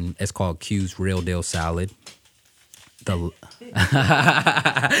 and it's called Q's Real Deal Salad.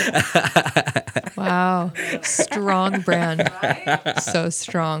 Wow. Strong brand. So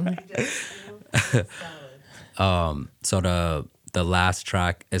strong. So the last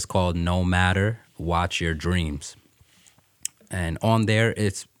track is called No Matter, Watch Your Dreams. And on there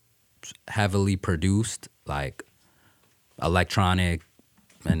it's heavily produced, like electronic,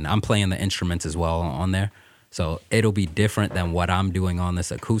 and I'm playing the instruments as well on there. So it'll be different than what I'm doing on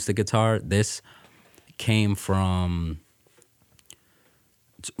this acoustic guitar. This came from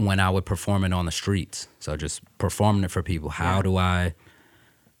when I would perform it on the streets. So just performing it for people. How do I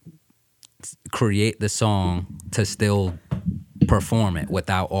create the song to still perform it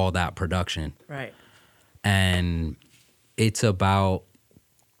without all that production? Right. And it's about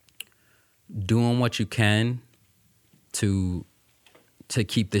doing what you can to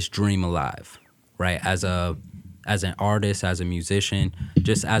keep this dream alive, right? As an artist, as a musician,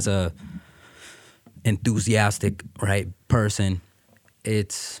 just as a enthusiastic, right, person,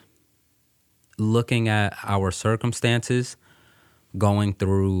 it's looking at our circumstances, going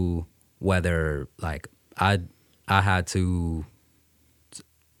through whether like I had to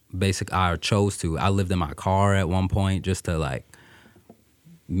I chose to. I lived in my car at one point just to like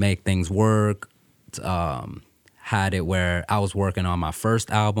make things work. Had it where I was working on my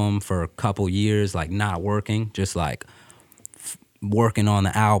first album for a couple years, like not working, just like working on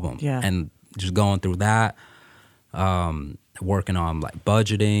the album. Yeah. And just going through that, working on like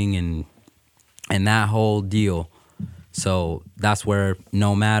budgeting and that whole deal. So that's where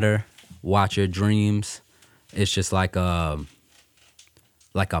No Matter, Watch Your Dreams. It's just like a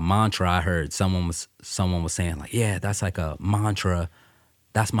mantra. I heard someone was saying like, yeah, that's like a mantra.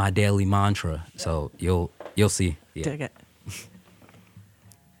 That's my daily mantra. So you'll see. Yeah. Dig it.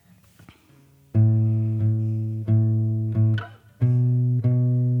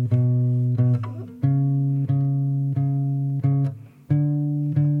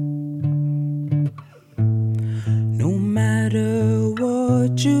 No matter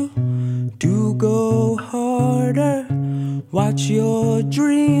what you do, go harder. Watch your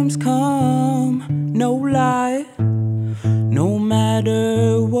dreams come, no lie. No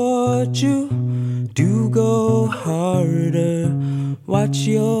matter what you do, go harder. Watch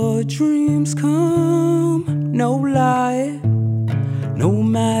your dreams come, no lie. No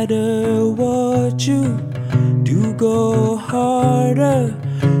matter what you do, go harder.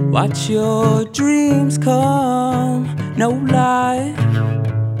 Watch your dreams come, no lie.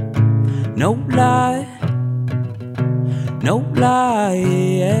 No lie. No lie,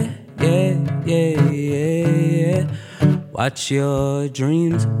 yeah, yeah, yeah, yeah. Watch your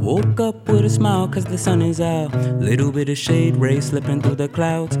dreams. Woke up with a smile cause the sun is out. Little bit of shade rays slipping through the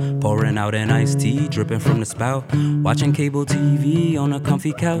clouds. Pouring out an iced tea dripping from the spout. Watching cable TV on a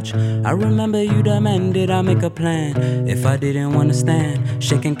comfy couch. I remember you demanded I make a plan. If I didn't wanna stand,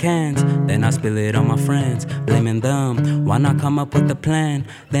 shaking cans, then I spill it on my friends, blaming them. Why not come up with a plan?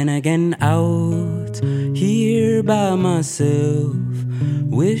 Then again, out here by myself.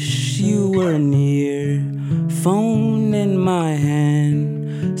 Wish you were near. Phone in my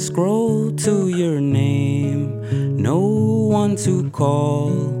hand, scroll to your name. No one to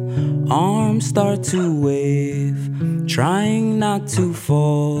call, arms start to wave. Trying not to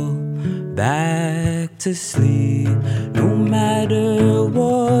fall back to sleep. No matter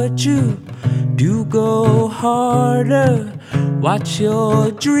what you do, go harder. Watch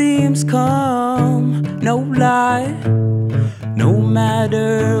your dreams come, no lie. No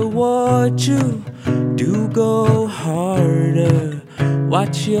matter what you do, go harder.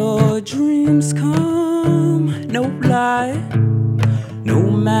 Watch your dreams come, no lie. No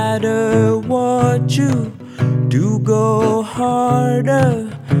matter what you do, go harder.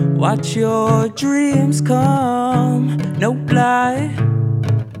 Watch your dreams come, no lie.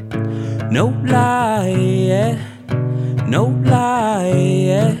 No lie, yeah. No lie,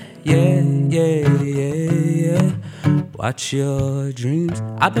 yeah, yeah, yeah, yeah. Watch Watch your dreams.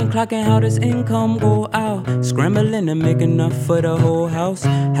 I've been clocking how this income go out. Scrambling to make enough for the whole house.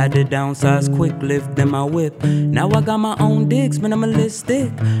 Had to downsize quick, lift in my whip. Now I got my own digs, minimalistic.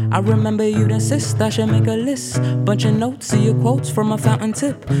 I remember you'd insist I should make a list. Bunch of notes, see your quotes from a fountain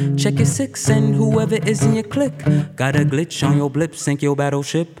tip. Check your six and whoever is in your clique. Got a glitch on your blip, sink your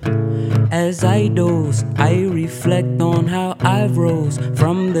battleship. As I doze, I reflect on how I've rose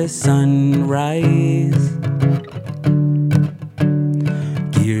from the sunrise.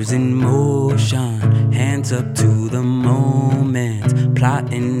 Gears in motion, hands up to the moment.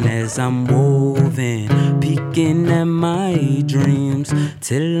 Plotting as I'm woven, peeking at my dreams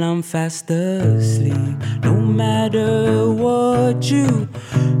till I'm fast asleep. No matter what you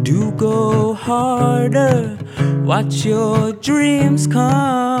do, go harder. Watch your dreams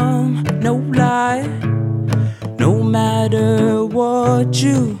come, no lie. No matter what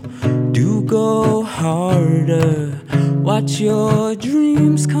you do, go harder. Watch your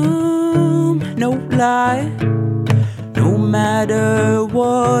dreams come, no lie. No matter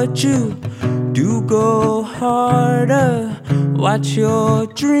what you do, go harder. Watch your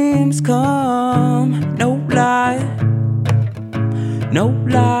dreams come, no lie. No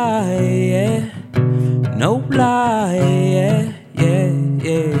lie, yeah. No lie, yeah, yeah,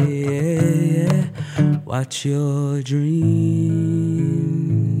 yeah, yeah. Watch your dreams.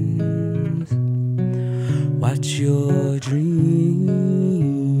 Watch your dreams.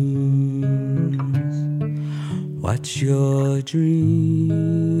 Watch your dreams.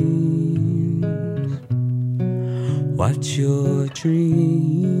 Watch your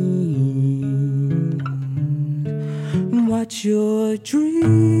dreams. Watch your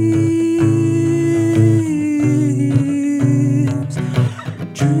dreams.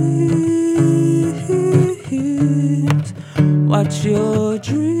 Dreams. Watch your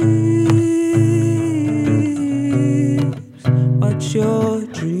dreams. Watch your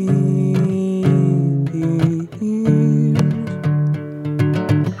dreams.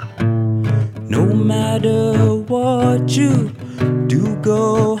 No matter what you do,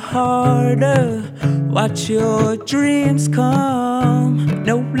 go harder. Watch your dreams come,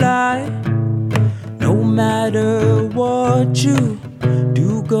 no lie. No matter what you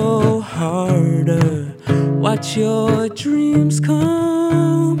do, go harder. Watch your dreams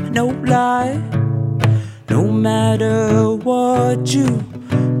come, no lie. No matter what you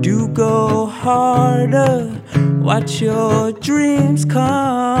do, go harder. Watch your dreams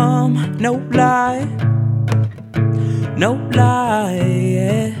come, no lie. No lie,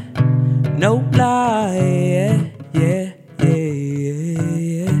 yeah. No lie, yeah, yeah, yeah, yeah,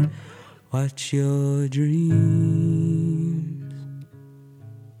 yeah. Watch your dreams.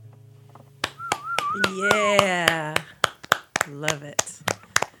 Yeah. Love it.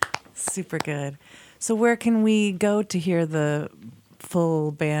 Super good. So where can we go to hear the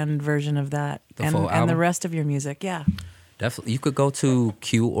full band version of that The full and the album? rest of your music? Yeah. Definitely. You could go to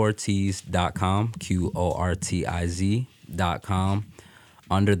qortiz.com, QORTIZ.com.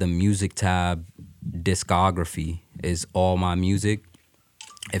 Under the music tab, discography is all my music.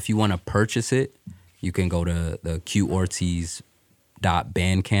 If you want to purchase it, you can go to the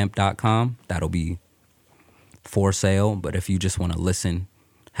qortiz.bandcamp.com. That'll be for sale. But if you just want to listen,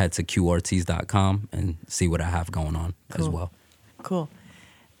 head to qortiz.com and see what I have going on as well. Cool.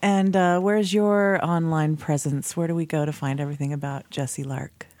 And where's your online presence? Where do we go to find everything about Jessie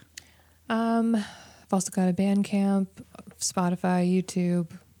Lark? I've also got a Bandcamp, Spotify, YouTube.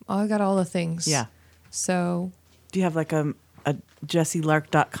 I got all the things. Yeah. So Do you have like a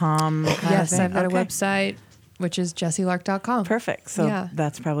jessielark.com? yes, I've got a website, which is jessielark.com. Perfect. So Yeah.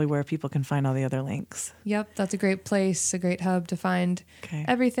 that's probably where people can find all the other links. Yep, that's a great place, a great hub to find Okay.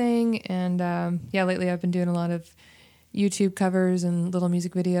 everything. And yeah, lately I've been doing a lot of YouTube covers and little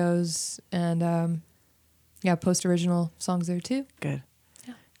music videos, and yeah, post original songs there too. Good.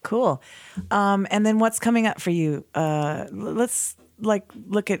 Yeah. Cool. And then what's coming up for you? Let's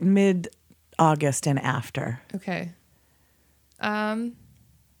look at mid-August and after. Okay. I'm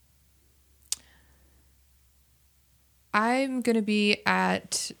going to be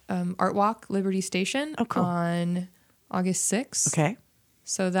at Art Walk Liberty Station on August 6th. Okay.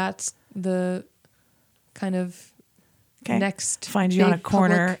 So that's the kind of next. Find you on a big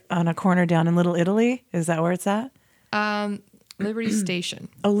corner down in Little Italy. Is that where it's at? Liberty Station.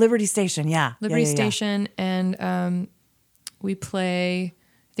 Oh, Liberty Station. Yeah. Liberty Yeah, yeah, yeah. Station. And we play,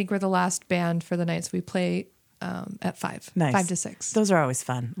 I think we're the last band for the night. So we play at 5. Nice. 5 to 6. Those are always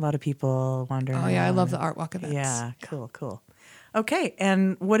fun. A lot of people wandering Oh, yeah. I around. love the Art Walk events. Yeah. Cool. Okay.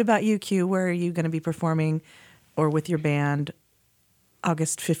 And what about you, Q? Where are you going to be performing or with your band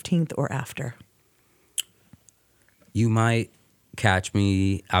August 15th or after? You might catch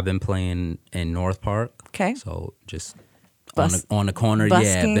me. I've been playing in North Park. Okay. So just Bus- on the corner.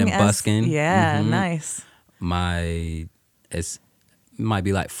 busking Been as- busking. Yeah, Mhm. nice. It might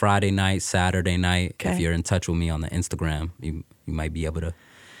be like Friday night, Saturday night. Okay. If you're in touch with me on the Instagram, you might be able to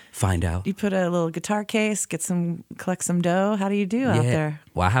find out. You put a little guitar case, collect some dough. How do you do out there?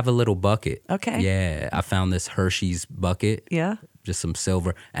 Well, I have a little bucket. Okay. Yeah, I found this Hershey's bucket. Yeah. Just some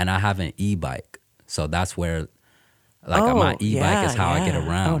silver, and I have an e-bike, so that's where, like, Oh, my e-bike yeah, is how I get yeah.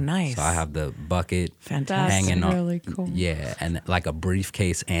 around. Oh, nice. So I have the bucket Fantastic. hanging on. really cool. Yeah, and like a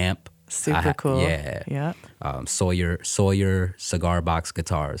briefcase amp. Super cool. Yeah. Yeah. Sawyer cigar box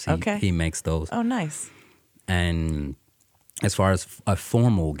guitars. Okay. He makes those. Oh, nice. And as far as a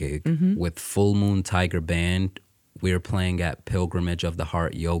formal gig Mm-hmm. with Full Moon Tiger Band, we're playing at Pilgrimage of the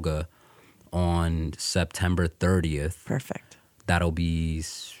Heart Yoga on September 30th. Perfect. That'll be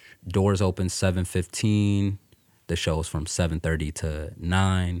doors open 7:15. The show's from 7:30 to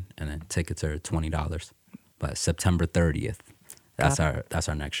 9, and then tickets are $20. But September 30th, that's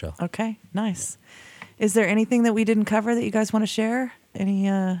our next show. Okay, nice. Is there anything that we didn't cover that you guys want to share? Any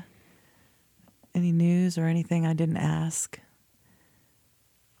news or anything I didn't ask?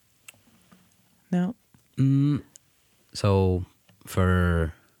 No. So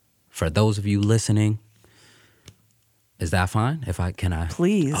for those of you listening, is that fine? Can I?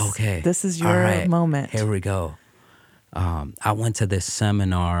 Please. Okay. This is All your right. moment. Here we go. I went to this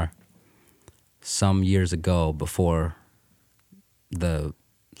seminar some years ago before the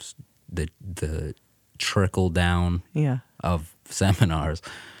trickle down Yeah. of seminars.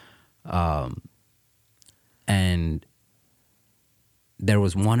 And there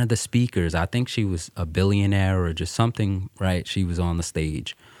was one of the speakers, I think she was a billionaire or just something, right? She was on the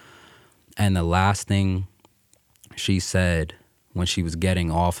stage. And the last thing she said when she was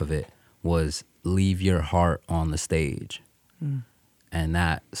getting off of it was, "Leave your heart on the stage." And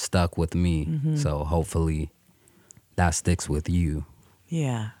that stuck with me. So hopefully that sticks with you.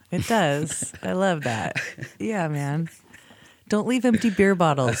 Yeah, it does. I love that. Yeah, man. Don't leave empty beer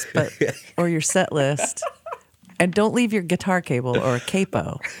bottles, or your set list, and don't leave your guitar cable or a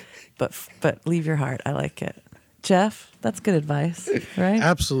capo, but leave your heart. I like it. Jeff, that's good advice, right?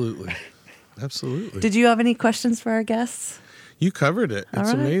 Absolutely. Did you have any questions for our guests? You covered it. All It's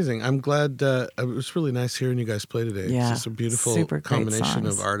right. amazing. I'm glad. It was really nice hearing you guys play today. Yeah, It's just a beautiful super great combination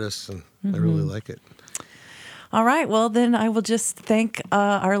songs. of artists, and I really like it. All right. Well, then I will just thank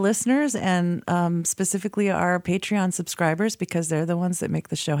our listeners and specifically our Patreon subscribers, because they're the ones that make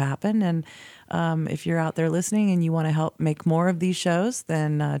the show happen. And if you're out there listening and you want to help make more of these shows,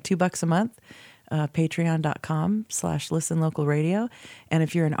 then $2 a month, patreon.com/listenlocalradio. And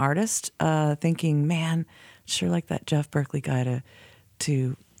if you're an artist thinking, man, sure like that Jeff Berkeley guy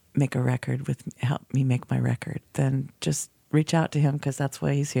to make a record help me make my record, then just reach out to him, because that's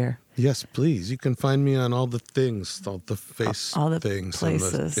why he's here. Yes, please. You can find me on all the things, all the face All the things,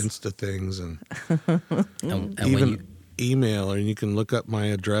 places. and the Insta things, and And when even you, email. And you can look up my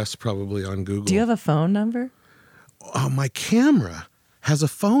address probably on Google. Do you have a phone number? Oh, my camera has a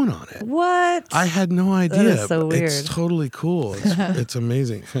phone on it. What? I had no idea. is so It's weird. totally cool. It's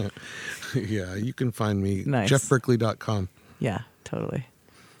amazing. Yeah, you can find me Nice. jeffberkeley.com. Yeah, totally.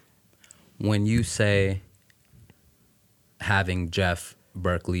 when you say having Jeff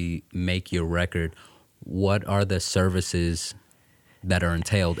Berkeley make your record, what are the services that are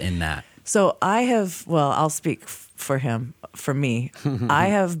entailed in that? So I'll speak for him, for me. I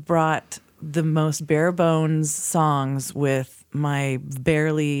have brought the most bare bones songs with my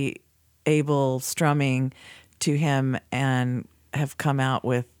barely able strumming to him, and have come out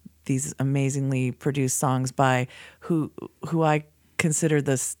with these amazingly produced songs by who I consider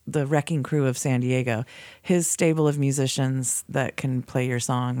the wrecking crew of San Diego. His stable of musicians that can play your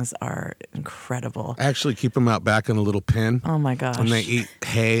songs are incredible. I actually keep them out back in a little pen. Oh my gosh. And they eat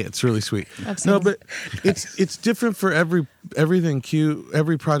hay. It's really sweet. I've seen No, them. but it's different for everything.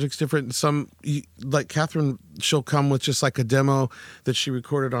 Every project's different. Like Catherine, she'll come with just like a demo that she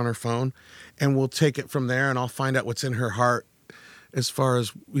recorded on her phone, and we'll take it from there, and I'll find out what's in her heart as far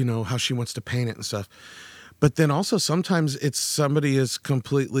as, how she wants to paint it and stuff. But then also sometimes it's somebody is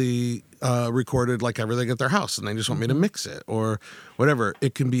completely recorded like everything at their house, and they just want me to mix it or whatever.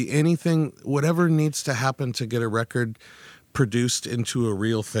 It can be anything, whatever needs to happen to get a record produced into a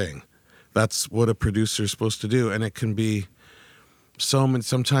real thing. That's what a producer is supposed to do. And it can be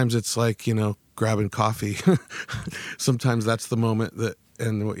sometimes it's like, grabbing coffee. Sometimes that's the moment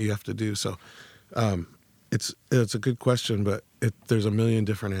and what you have to do. So it's a good question, but there's a million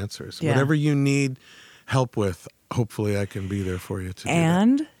different answers. Yeah. Whatever you need help with, hopefully I can be there for you to do that.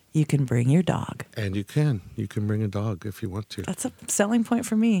 And you can bring your dog. And you can bring a dog if you want to. That's a selling point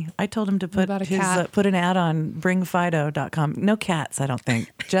for me. I told him to put about a cat? put an ad on bringfido.com. No cats, I don't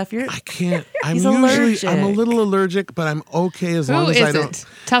think. Jeff, you're I can't. He's allergic. I'm a little allergic, but I'm okay as long as I don't. isn't?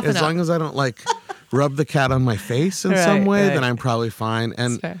 Toughen as up. long as I don't like rub the cat on my face in some Right, way, right. then I'm probably fine.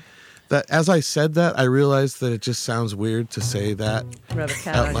 And That's fair. that as I said that, I realized that it just sounds weird to say that rub a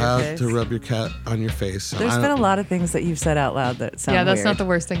cat out on loud, your face. to rub your cat on your face. There's been a lot of things that you've said out loud that sound Yeah, that's weird. not the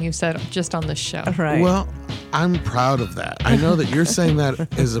worst thing you've said just on this show. Right. Well, I'm proud of that. I know that you're saying that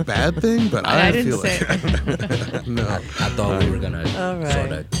is a bad thing, but I didn't feel say like no. I thought we were gonna right.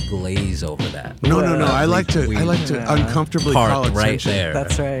 sort of glaze over that. No. I like to Yeah. uncomfortably Parked call right attention. there.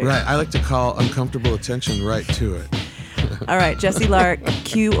 That's right. Right. I like to call uncomfortable attention right to it. All right, Jesse Lark,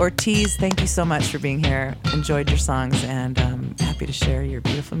 Q Ortiz, thank you so much for being here. Enjoyed your songs and happy to share your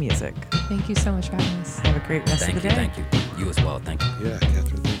beautiful music. Thank you so much for having us. Have a great rest Thank of the you, day. thank you. You as well, thank you. Yeah,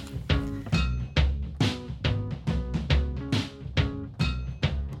 Catherine.